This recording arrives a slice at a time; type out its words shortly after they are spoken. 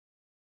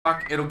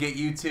It'll get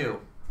you too.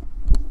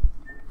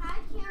 Hi,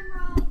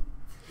 camera.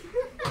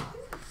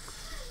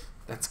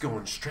 That's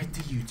going straight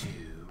to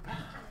YouTube.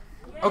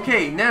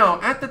 Okay,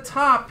 now at the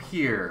top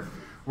here,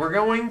 we're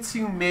going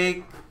to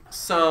make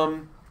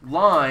some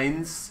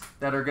lines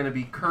that are going to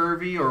be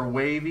curvy or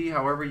wavy,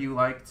 however you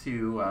like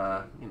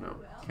to,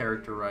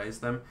 characterize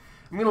them.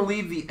 I'm going to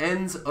leave the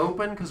ends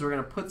open because we're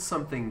going to put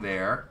something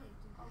there.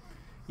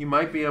 You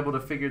might be able to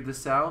figure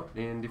this out,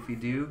 and if you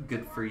do,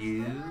 good for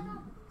you.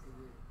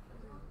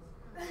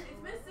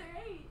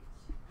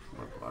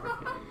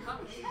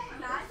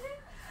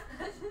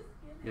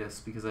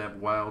 Yes, because I have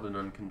wild and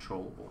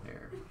uncontrollable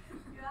hair. You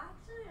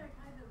actually are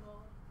kind of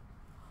old.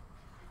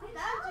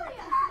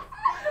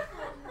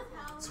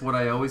 It's what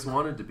I always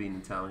wanted to be,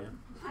 Natalia.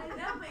 I know,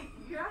 but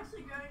you're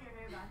actually growing your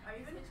hair back. Are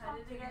you going to cut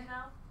it again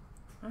now?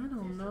 I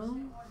don't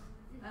know.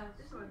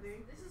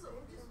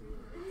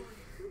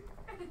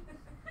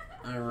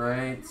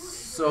 Alright,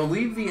 so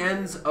leave the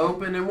ends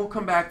open and we'll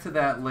come back to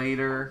that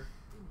later.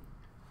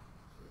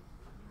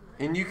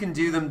 And you can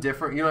do them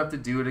different. You don't have to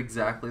do it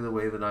exactly the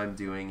way that I'm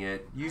doing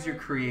it. Use your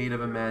creative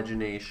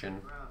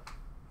imagination.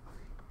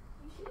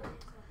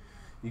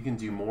 You can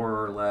do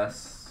more or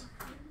less.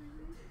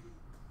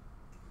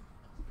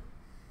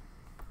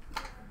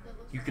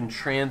 You can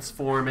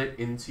transform it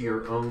into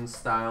your own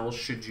style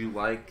should you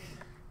like.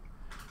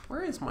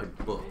 Where is my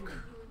book?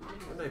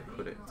 Where did I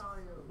put it?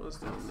 What was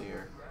down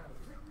there?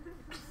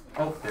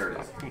 Oh, there it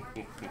is.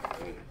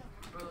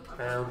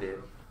 Found it.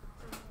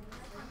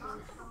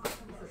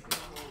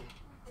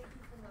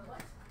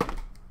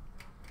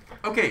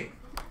 Okay,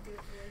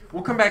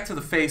 we'll come back to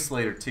the face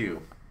later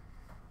too.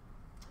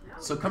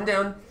 So come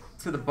down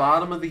to the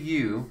bottom of the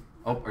U.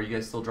 Oh, are you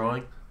guys still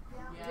drawing?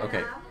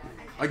 Okay,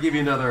 I'll give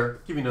you another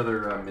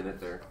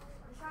minute there,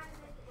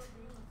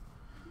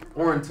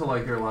 or until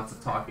I hear lots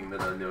of talking,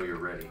 then I know you're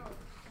ready.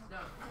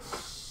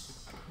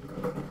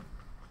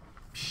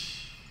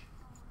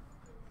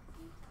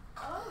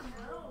 Oh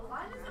no,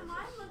 why doesn't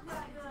mine look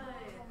that good?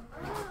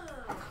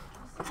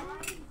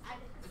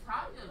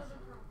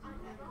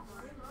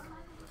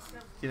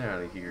 Get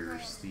out of here,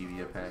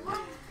 stevia packet.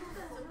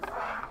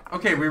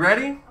 Okay, we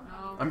ready?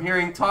 No. I'm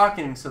hearing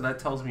talking, so that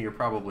tells me you're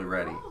probably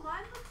ready. Oh,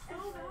 mine looks so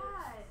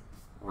bad.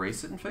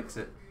 Erase it and fix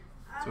it.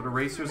 That's what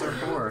erasers are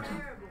for.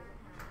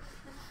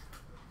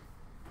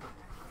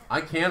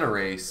 I can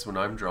erase when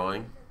I'm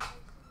drawing.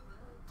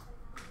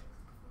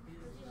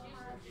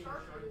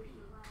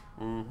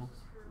 Mm-hmm.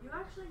 You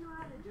actually know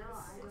how to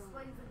draw.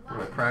 I'm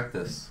gonna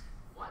practice.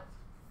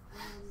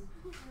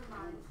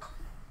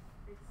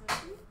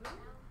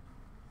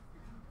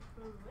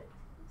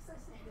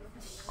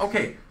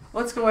 Okay,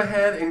 let's go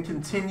ahead and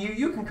continue.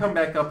 You can come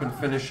back up and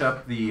finish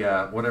up the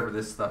whatever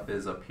this stuff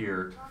is up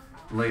here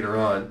later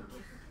on.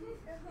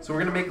 So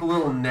we're going to make a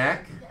little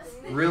neck.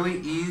 Really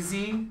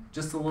easy,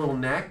 just a little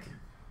neck.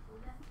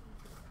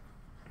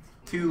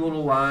 2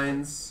 little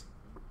lines.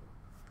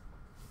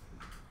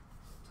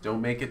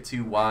 Don't make it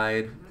too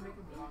wide. You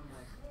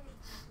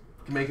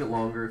can make it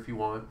longer if you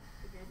want.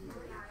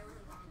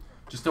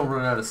 Just don't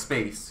run out of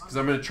space, because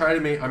I'm going to try to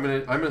make. I'm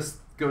going to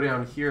go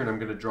down here and I'm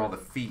going to draw the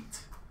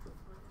feet.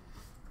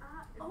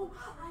 Oh,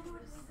 I know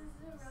what it is. Is it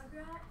a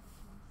rugrat?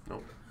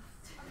 Nope.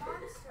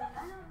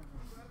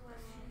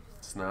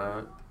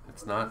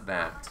 It's not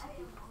that.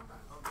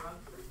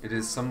 It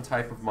is some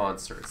type of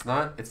monster. It's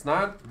not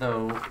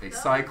though a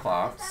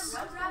cyclops.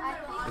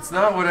 It's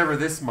not whatever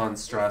this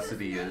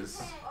monstrosity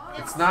is.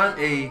 It's not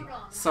a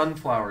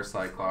sunflower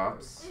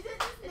cyclops.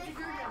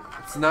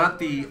 It's not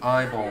the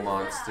eyeball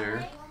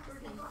monster.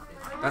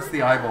 That's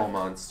the eyeball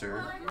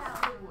monster.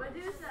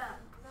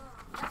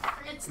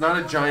 It's not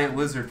a giant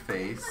lizard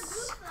face.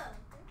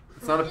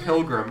 It's not a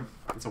pilgrim.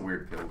 It's a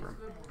weird pilgrim.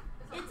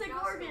 It's a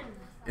gorgon.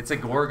 It's a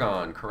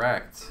gorgon,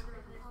 correct.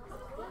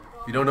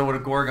 If you don't know what a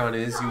gorgon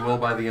is, you will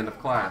by the end of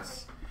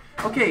class.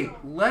 Okay,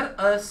 let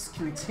us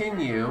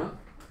continue.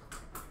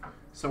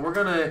 So we're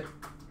gonna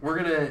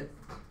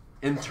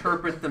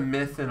interpret the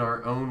myth in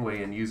our own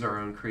way and use our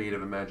own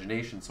creative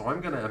imagination. So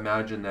I'm gonna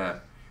imagine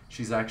that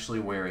she's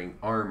actually wearing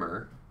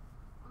armor.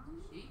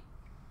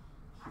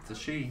 It's a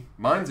she.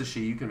 Mine's a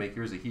she. You can make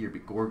yours a he,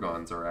 but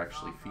gorgons are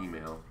actually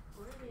female.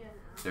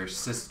 They're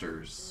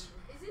sisters.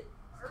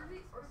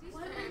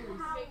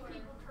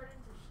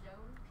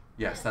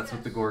 Yes, that's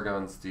what the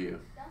gorgons do.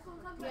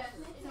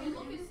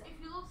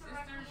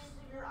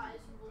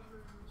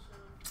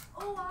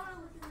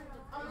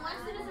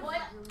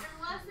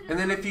 And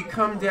then if you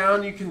come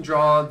down, you can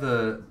draw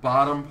the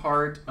bottom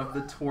part of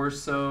the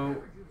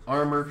torso,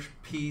 armor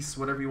piece,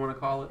 whatever you want to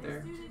call it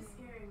there.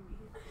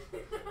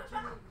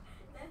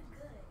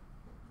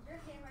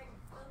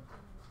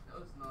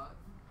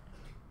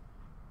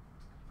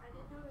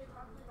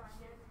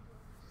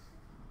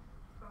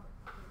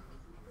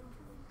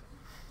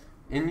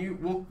 And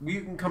you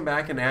can come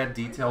back and add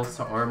details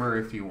to armor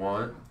if you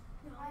want.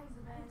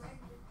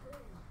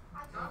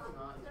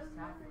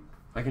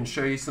 I can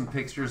show you some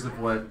pictures of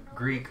what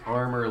Greek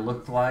armor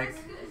looked like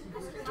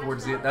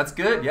towards the end. That's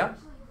good, yeah.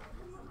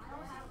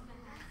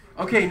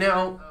 Okay,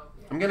 now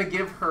I'm going to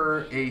give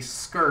her a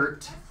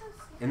skirt,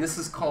 and this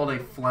is called a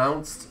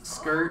flounced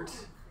skirt,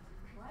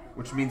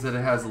 which means that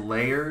it has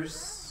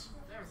layers.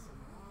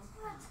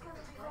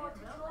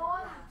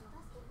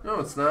 No,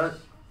 it's not.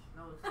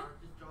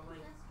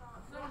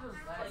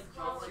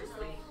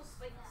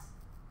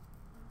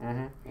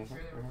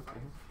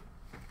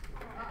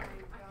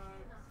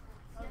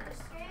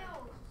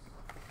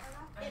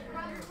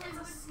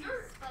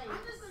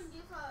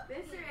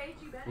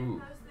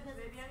 Ooh.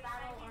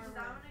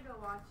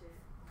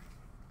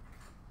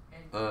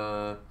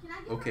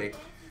 Okay.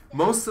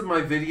 Most of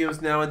my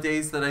videos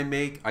nowadays that I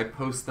make, I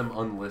post them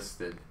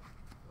unlisted.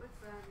 What's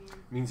that mean?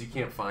 Means you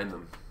can't find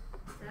them.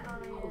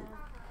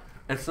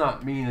 It's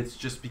not mean, it's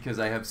just because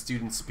I have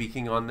students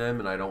speaking on them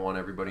and I don't want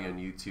everybody on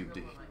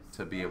YouTube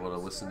to be able to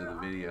listen to the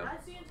video.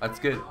 That's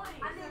good.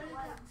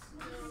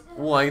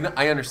 Well,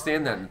 I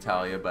understand that,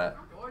 Natalia, but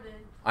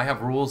I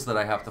have rules that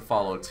I have to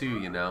follow too,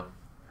 you know.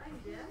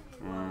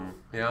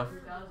 Yeah?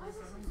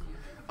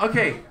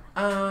 Okay,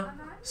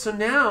 so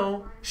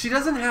now, she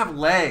doesn't have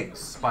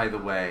legs, by the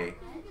way.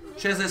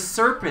 She has a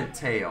serpent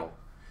tail.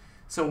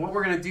 So what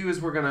we're going to do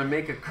is we're going to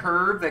make a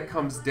curve that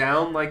comes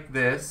down like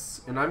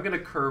this, and I'm going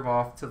to curve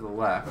off to the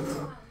left.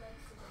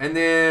 And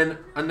then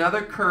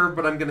another curve,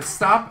 but I'm going to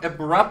stop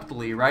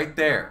abruptly right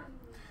there.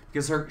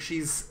 Because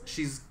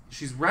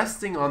she's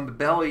resting on the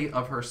belly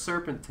of her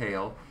serpent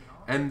tail,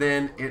 and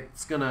then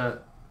it's going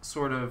to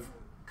sort of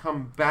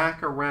come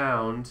back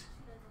around.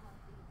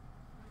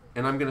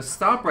 And I'm going to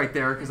stop right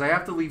there because I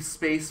have to leave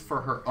space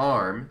for her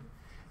arm.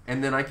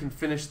 And then I can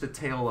finish the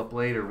tail up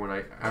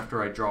later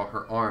after I draw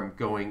her arm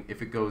going,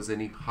 if it goes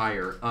any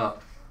higher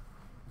up.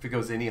 If it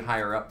goes any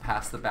higher up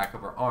past the back of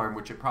her arm,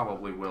 which it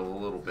probably will a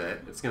little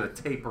bit. It's going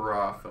to taper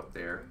off up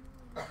there.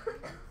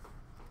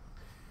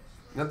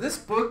 Now this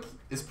book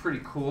is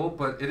pretty cool,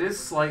 but it is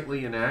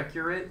slightly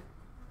inaccurate.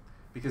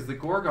 Because the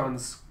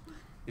Gorgons,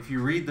 if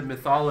you read the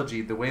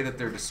mythology, the way that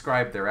they're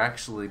described, they're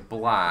actually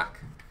black.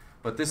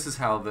 But this is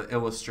how the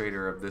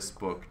illustrator of this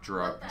book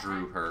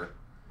drew her.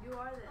 You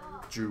are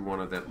the Drew one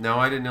of them. No,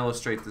 I didn't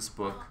illustrate this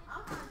book.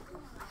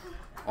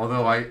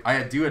 Although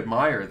I do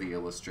admire the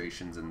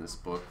illustrations in this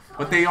book.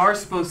 But they are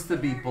supposed to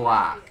be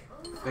black.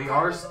 They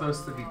are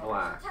supposed to be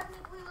black.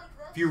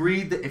 If you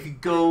read if you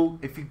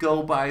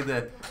go by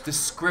the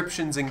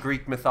descriptions in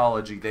Greek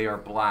mythology, they are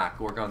black.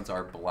 Gorgons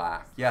are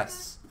black.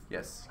 Yes.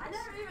 Yes. I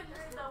never even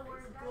heard the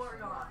word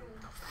Gorgon.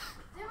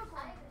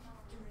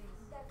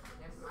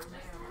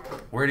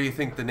 Where do you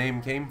think the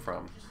name came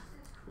from?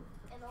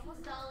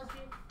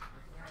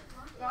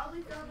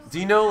 Do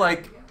you know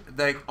like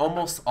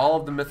almost all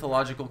of the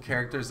mythological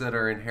characters that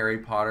are in Harry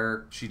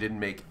Potter, she didn't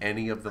make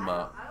any of them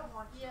up. I don't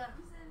watch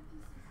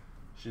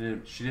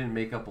She didn't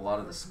make up a lot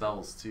of the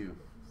spells too.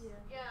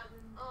 Yeah.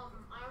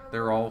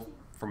 They're all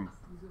from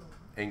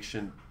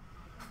ancient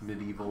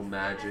medieval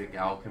magic,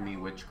 alchemy,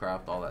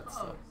 witchcraft, all that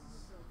stuff.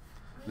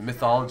 The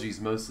mythology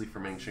is mostly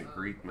from ancient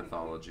Greek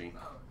mythology.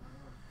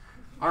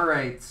 All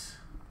right.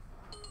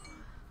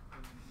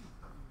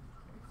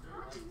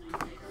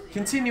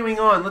 Continuing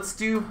on, let's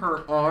do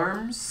her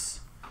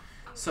arms.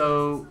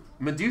 So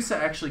Medusa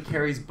actually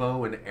carries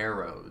bow and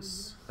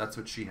arrows. That's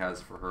what she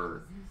has for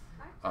her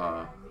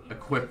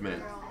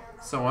equipment.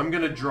 So I'm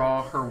going to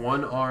draw her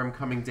one arm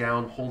coming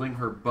down holding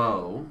her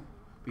bow,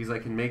 because I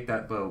can make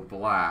that bow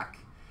black,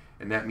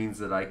 and that means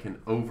that I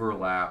can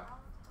overlap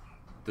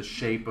the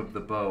shape of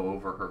the bow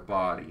over her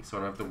body, so I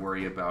don't have to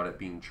worry about it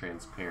being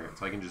transparent.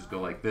 So I can just go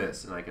like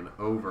this, and I can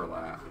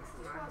overlap.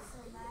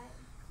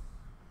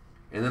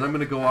 And then I'm going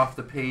to go off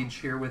the page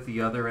here with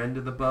the other end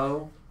of the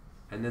bow,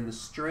 and then the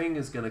string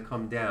is going to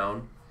come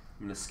down.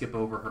 I'm going to skip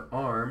over her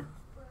arm.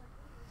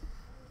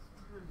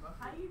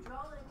 How do you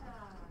draw like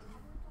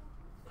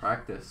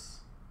Practice.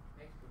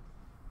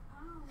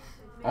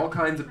 All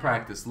kinds of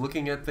practice.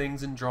 Looking at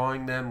things and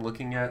drawing them.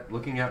 Looking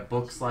at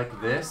books like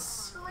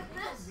this.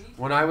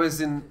 When I was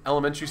in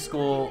elementary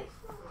school,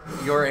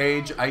 your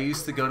age, I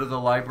used to go to the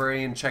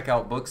library and check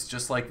out books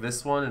just like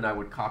this one, and I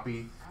would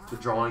copy the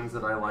drawings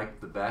that I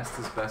liked the best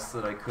as best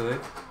that I could.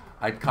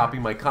 I'd copy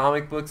my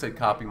comic books. I'd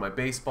copy my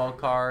baseball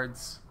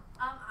cards.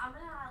 I'm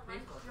gonna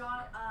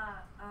draw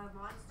a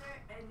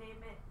monster and name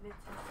it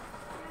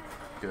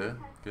Nintendo. Good,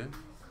 good.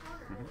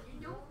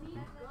 You don't need to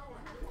go.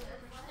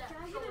 Can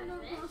I get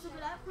another pencil?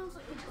 But that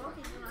pencil is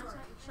broken, and I tried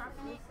to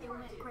sharpen it. It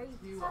went crazy.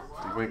 You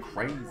went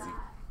crazy.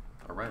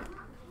 All right.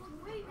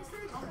 Wait, is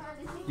there?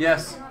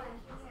 Yes.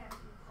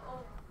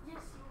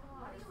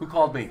 Who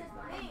called me?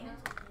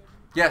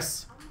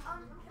 Yes.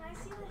 Can I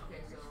see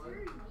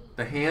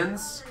The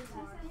hands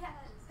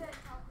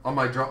on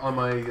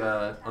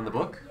the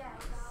book.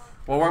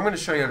 Well, I'm going to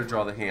show you how to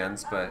draw the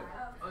hands, but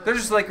they're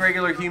just like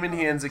regular human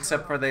hands,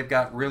 except for they've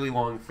got really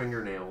long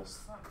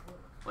fingernails,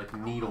 like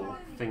needle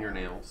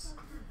fingernails.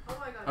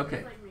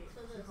 Okay.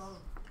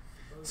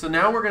 So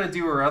now we're going to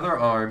do her other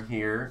arm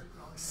here.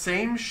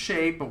 Same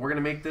shape, but we're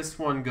going to make this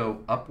one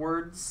go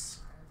upwards.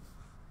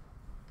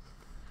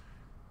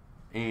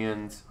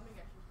 And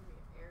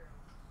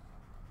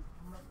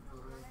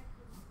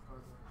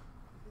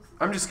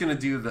I'm just going to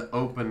do the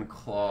open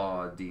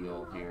claw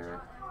deal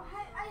here.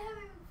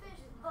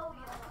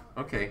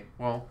 Okay,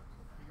 well,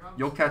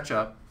 you'll catch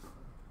up.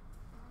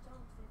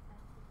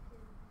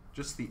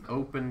 Just the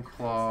open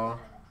claw.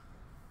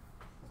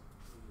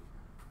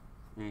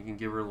 And you can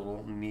give her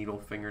little needle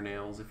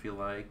fingernails if you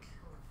like.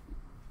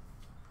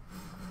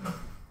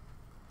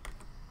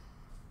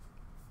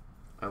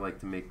 I like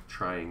to make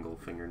triangle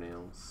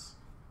fingernails.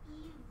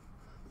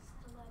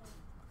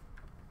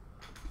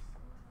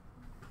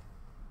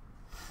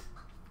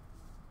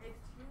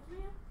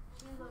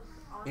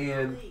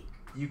 And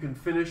you can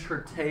finish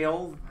her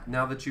tail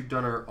now that you've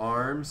done her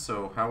arms,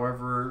 so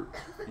however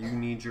you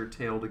need your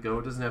tail to go.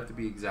 It doesn't have to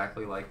be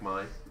exactly like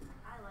mine.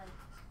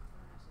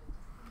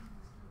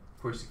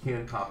 Of course, you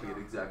can copy it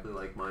exactly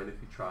like mine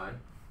if you try.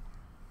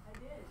 I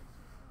did.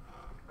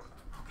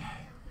 Okay.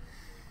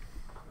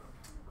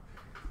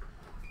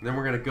 And then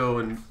we're going to go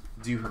and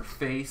do her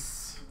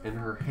face and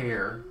her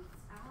hair.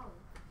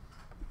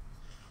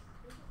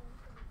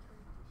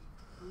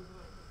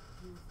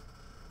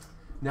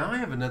 Now I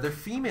have another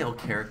female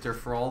character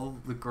for all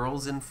the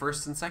girls in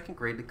 1st and 2nd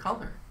grade to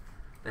color.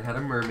 They had a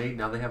mermaid,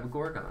 now they have a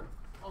gorgon.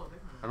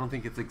 I don't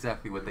think it's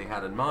exactly what they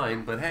had in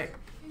mind, but hey,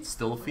 it's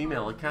still a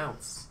female, it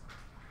counts.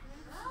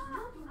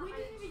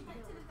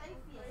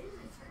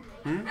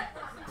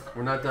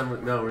 We're not done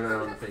with, no, we're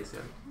not on the face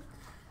yet.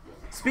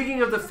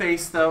 Speaking of the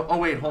face though, oh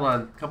wait, hold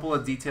on. A couple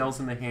of details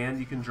in the hand.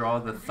 You can draw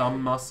the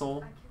thumb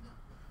muscle.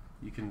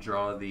 You can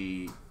draw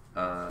the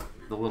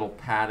little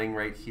padding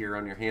right here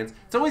on your hands.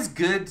 It's always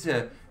good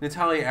to,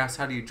 Natalia asked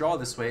how do you draw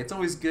this way? It's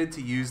always good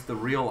to use the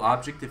real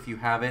object if you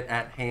have it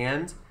at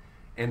hand.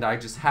 And I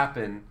just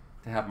happen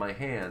to have my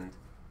hand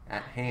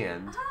at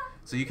hand.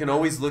 So you can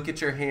always look at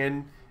your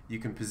hand. You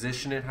can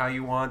position it how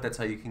you want. That's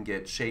how you can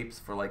get shapes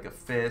for like a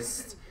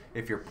fist.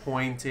 If you're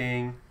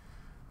pointing.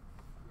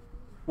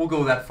 We'll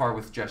go that far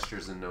with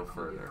gestures and no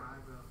further.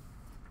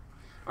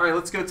 All right,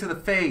 let's go to the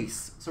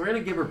face. So we're going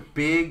to give her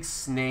big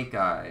snake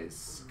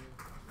eyes.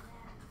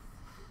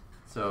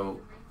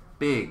 So,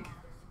 big.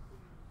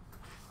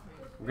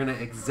 We're going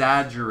to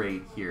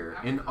exaggerate here.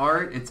 In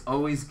art, it's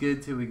always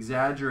good to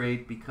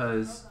exaggerate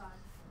because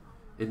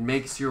it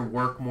makes your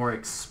work more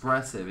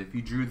expressive. If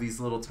you drew these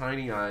little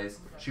tiny eyes,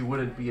 she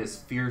wouldn't be as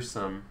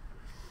fearsome.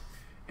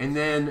 And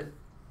then,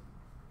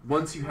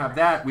 once you have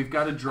that, we've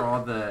got to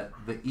draw the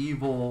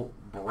evil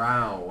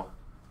brow,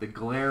 the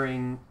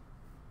glaring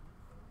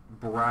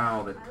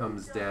brow that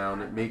comes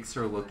down. It makes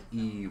her look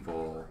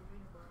evil.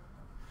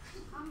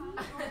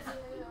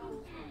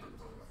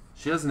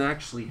 She doesn't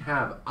actually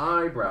have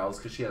eyebrows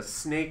because she has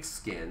snake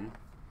skin.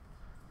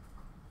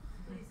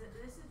 This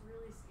is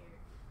really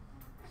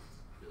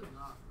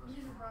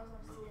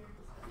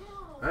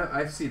scary.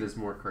 I see it as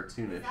more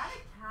cartoonish. Is that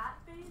a cat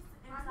face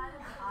inside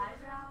of the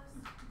eyebrows?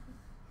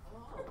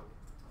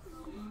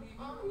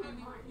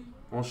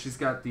 Well, she's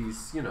got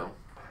these, you know.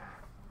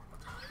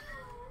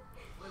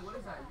 Wait, what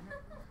is that?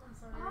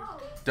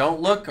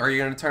 Don't look or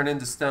you're going to turn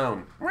into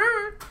stone.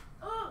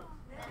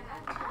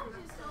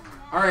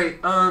 Alright,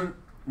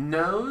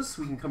 nose.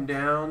 We can come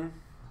down.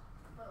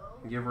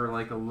 Give her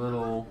like a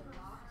little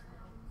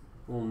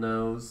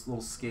nose,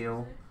 little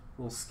scale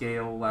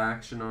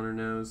action on her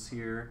nose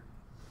here.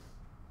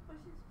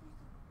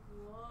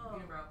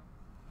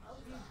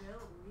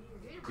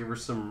 Give her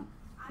some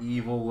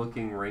evil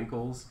looking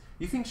wrinkles.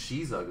 You think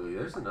she's ugly?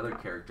 There's another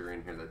character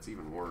in here that's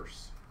even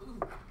worse.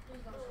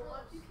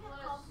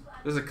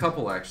 There's a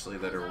couple actually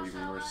that are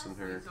even worse than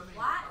her.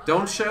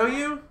 Don't show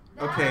you?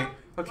 Okay,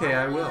 okay,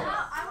 I will.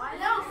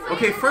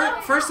 Okay,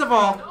 first of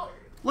all,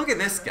 look at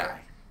this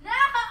guy.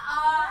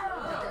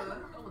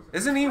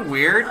 Isn't he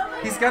weird?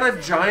 He's got a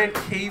giant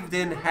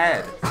caved-in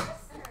head.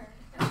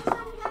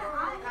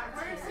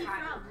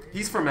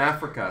 He's from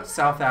Africa,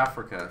 South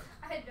Africa.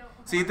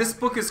 See, this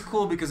book is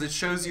cool because it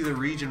shows you the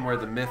region where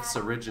the myths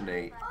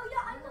originate.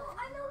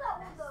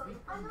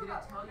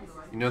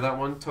 You know that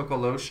one?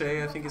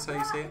 Tokoloshe, I think is how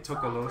you say it.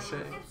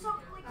 Tokoloshe.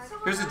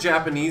 Here's a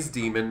Japanese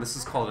demon. This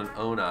is called an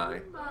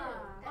Onai.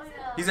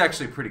 He's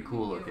actually pretty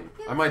cool looking.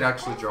 I might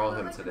actually draw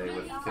him today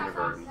with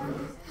kindergarten.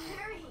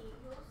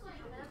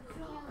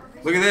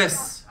 Look at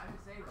this.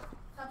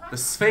 The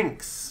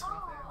Sphinx.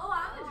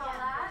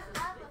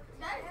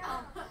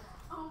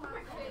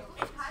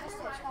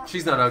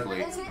 She's not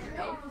ugly.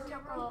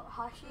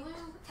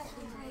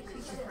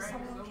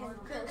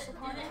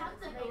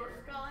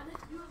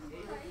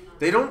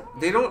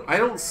 I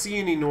don't see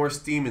any Norse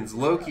demons.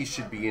 Loki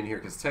should be in here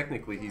because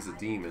technically he's a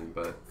demon,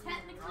 but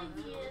Technically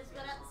he is,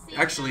 but at the same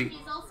actually time,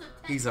 he's also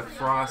he's a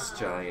frost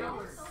giant,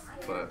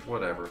 but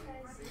whatever.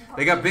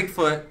 They got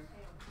Bigfoot.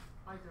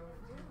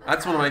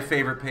 That's one of my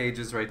favorite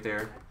pages right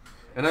there.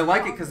 And I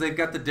like it because they've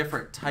got the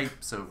different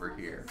types over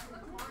here.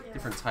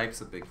 Different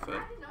types of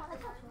Bigfoot.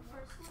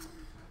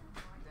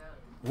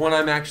 One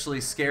I'm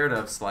actually scared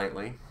of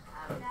slightly.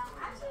 It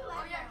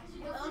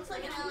looks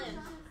like an alien.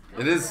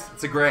 It is.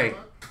 It's a gray.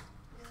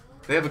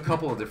 They have a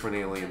couple of different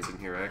aliens in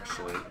here,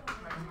 actually.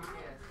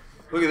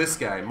 Look at this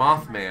guy,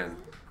 Mothman.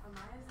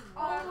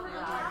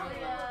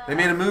 They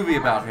made a movie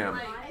about him.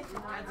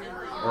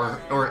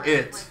 Or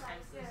it.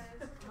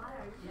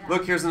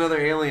 Look, here's another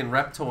alien,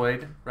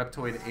 Reptoid.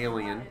 Reptoid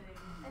alien.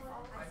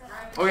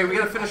 Okay, we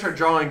gotta finish our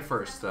drawing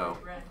first, though.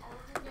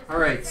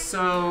 Alright,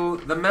 so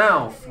the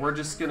mouth, we're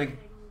just gonna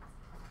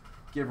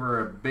give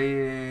her a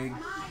big,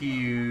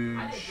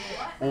 huge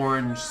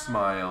orange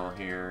smile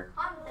here.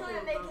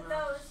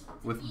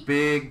 With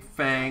big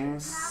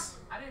fangs,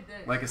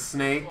 like a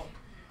snake.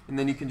 And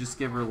then you can just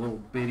give her a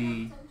little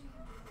bitty,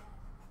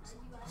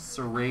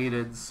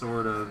 serrated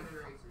sort of.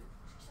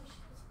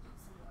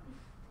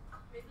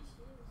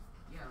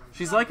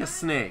 She's like a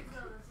snake,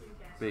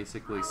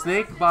 basically.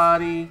 Snake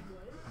body,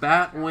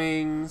 bat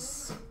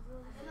wings,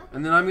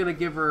 and then I'm gonna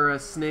give her a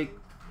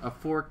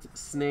forked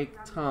snake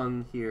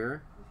tongue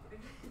here,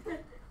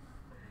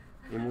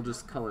 and we'll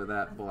just color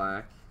that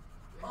black.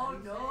 Oh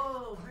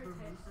no!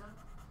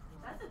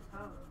 That's a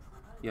tongue.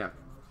 Yeah,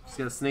 she's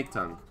got a snake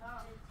tongue.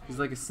 She's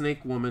like a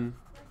snake woman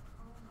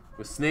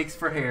with snakes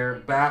for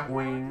hair, bat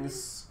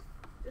wings.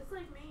 Just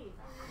like me.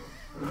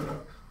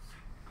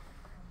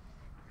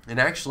 And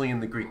actually,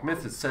 in the Greek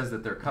myth, it says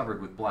that they're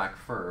covered with black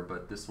fur,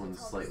 but this one's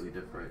slightly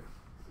different.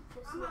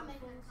 I'm not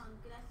making a tongue,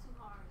 'cause that's too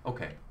hard.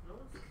 Okay.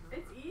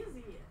 It's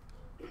easy.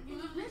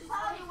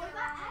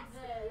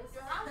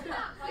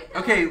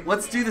 Okay,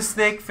 let's do the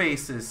snake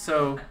faces.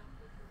 So,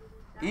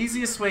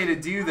 easiest way to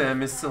do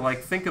them is to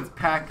like think of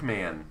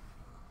Pac-Man,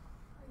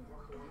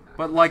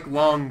 but like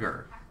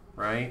longer,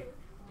 right?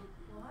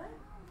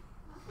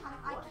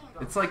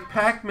 It's like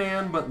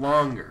Pac-Man, but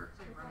longer.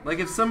 Like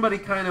if somebody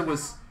kind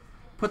of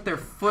put their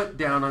foot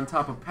down on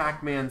top of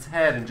Pac-Man's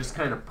head and just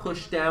kind of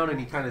pushed down and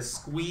he kind of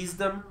squeezed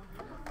them.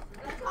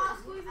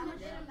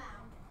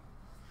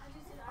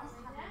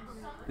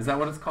 Is that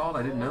what it's called?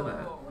 I didn't know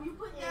that. Will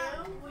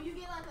you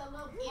get like a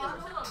little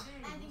bottle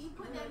and then you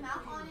put their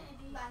mouth on it and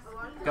then you guys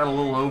Got a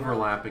little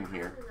overlapping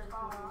here.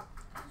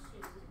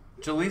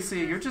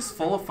 Jalecia, you're just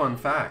full of fun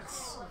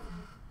facts.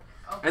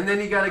 And then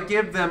you got to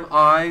give them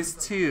eyes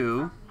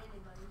too.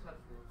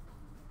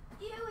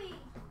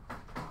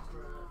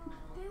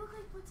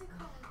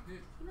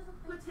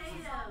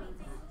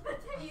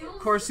 Of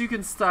course, you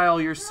can style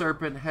your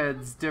serpent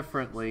heads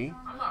differently.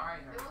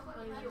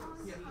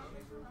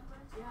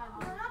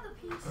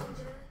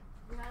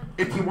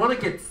 If you want to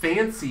get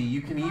fancy,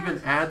 you can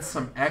even add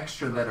some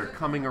extra that are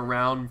coming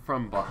around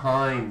from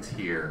behind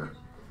here.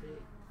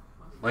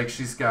 Like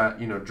she's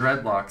got, you know,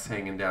 dreadlocks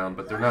hanging down,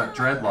 but they're not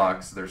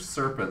dreadlocks, they're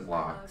serpent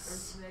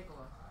locks.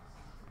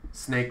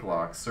 Snake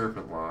locks,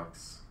 serpent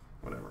locks,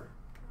 whatever.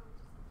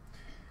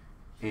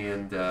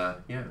 And, yeah.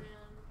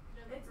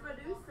 It's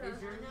Medusa.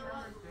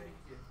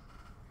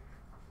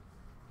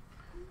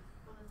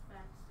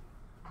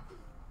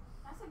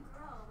 That's a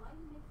girl. Why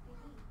you make me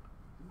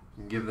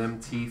eat? Give them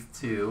teeth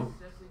too.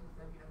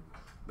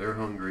 They're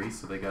hungry,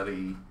 so they gotta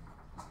eat.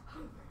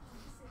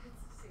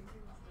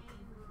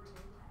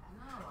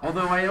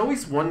 Although I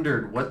always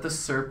wondered what the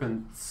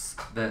serpents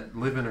that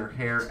live in her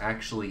hair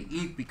actually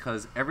eat,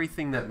 because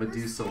everything that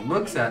Medusa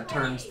looks at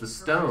turns to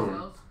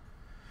stone.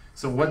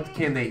 So what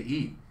can they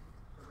eat?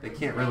 They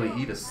can't really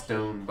eat a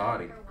stone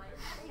body.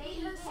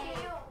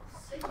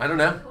 I don't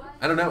know.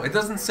 I don't know. It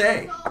doesn't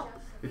say.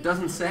 It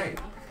doesn't say.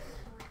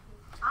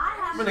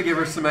 I'm going to give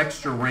her some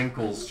extra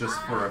wrinkles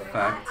just for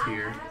effect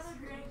here. I have a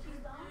great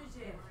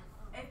conclusion.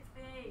 It's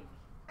fake.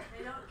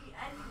 They don't eat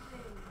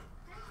anything.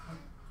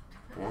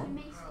 Well,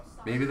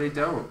 maybe they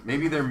don't.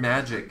 Maybe they're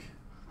magic,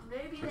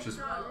 Maybe which it's is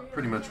not real.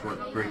 pretty much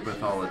what Greek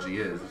mythology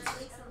is.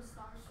 It's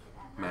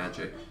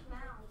magic.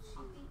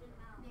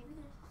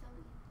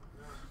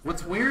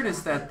 What's weird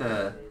is that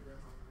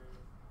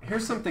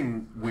here's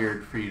something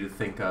weird for you to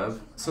think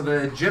of. So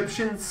the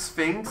Egyptian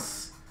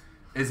Sphinx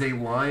is a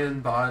lion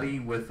body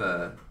with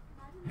a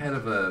head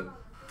of a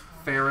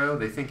pharaoh.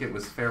 They think it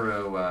was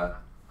Pharaoh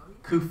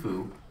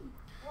Khufu.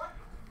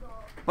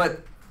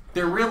 But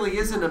there really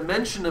isn't a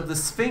mention of the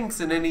Sphinx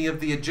in any of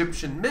the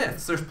Egyptian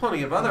myths. There's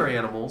plenty of other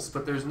animals,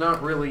 but there's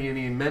not really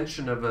any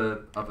mention of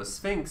a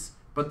Sphinx.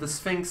 But the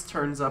Sphinx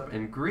turns up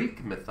in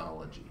Greek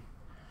mythology.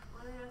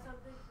 Want to know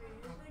something for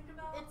you to think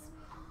about? It's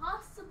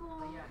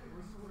possible.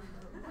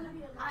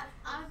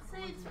 I'd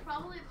say it's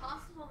probably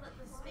possible that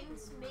the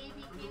Sphinx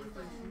maybe came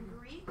from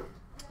Greek.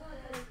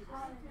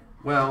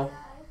 Well,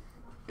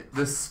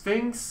 the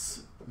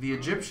Sphinx, the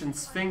Egyptian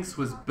Sphinx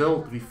was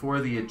built before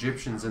the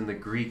Egyptians and the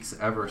Greeks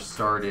ever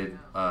started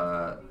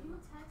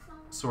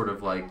sort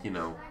of like, you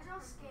know,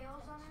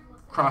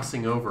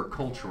 crossing over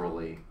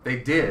culturally. They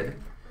did.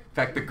 In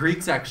fact, the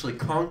Greeks actually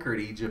conquered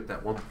Egypt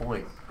at one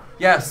point.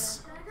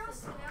 Yes,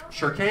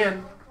 sure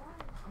can.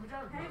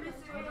 Hey,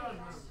 Mr. H.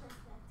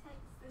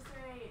 Mr.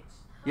 H.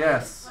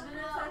 Yes. Want to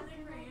know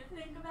something for you to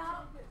think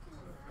about?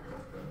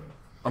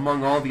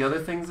 Among all the other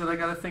things that I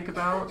got to think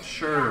about?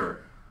 Sure.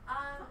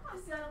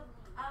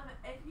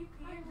 If you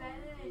pee your bed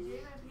in a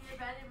dream and pee your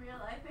bed in real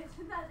life,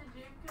 isn't that a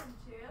dream come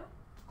true?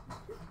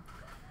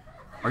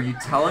 Are you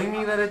telling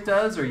me that it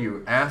does, or are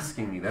you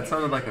asking me? That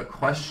sounded like a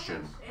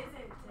question. Isn't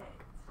it?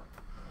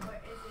 Or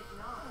is it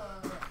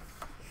not?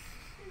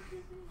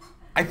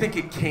 I think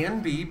it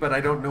can be, but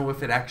I don't know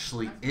if it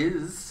actually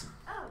is.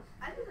 Oh,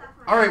 I did that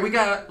for All right, we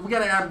got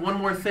to add one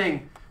more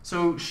thing.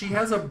 So she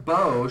has a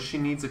bow. She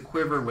needs a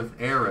quiver with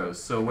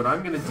arrows. So what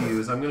I'm going to do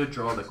is I'm going to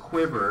draw the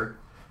quiver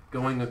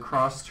going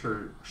across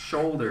her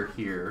shoulder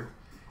here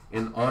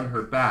and on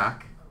her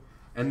back.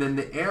 And then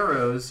the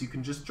arrows, you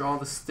can just draw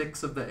the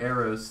sticks of the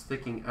arrows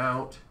sticking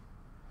out.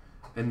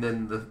 And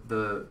then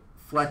the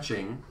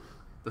fletching,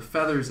 the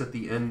feathers at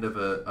the end of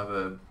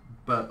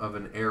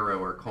an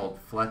arrow are called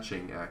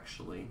fletching,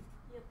 actually.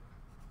 Yep.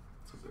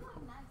 That's what they're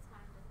called. Nice,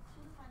 kind of.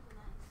 She was kind of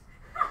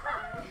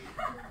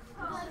nice.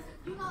 Because,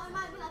 you know, it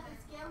might be like a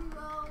scary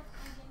road,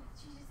 and then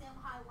she's just saying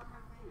hi with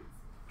her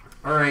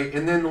friends. All right,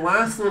 and then the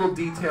last little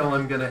detail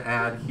I'm going to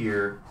add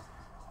here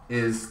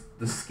is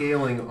the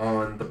scaling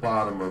on the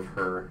bottom of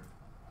her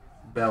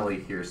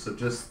belly here. So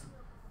just,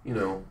 you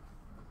know,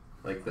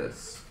 like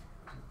this.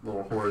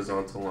 Little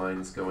horizontal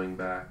lines going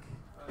back.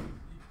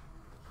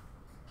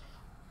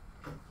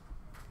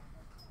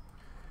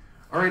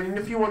 All right, and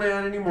if you want to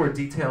add any more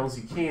details,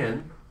 you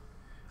can.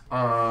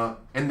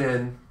 And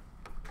then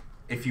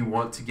if you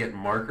want to get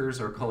markers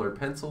or colored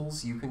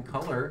pencils, you can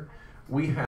color. We have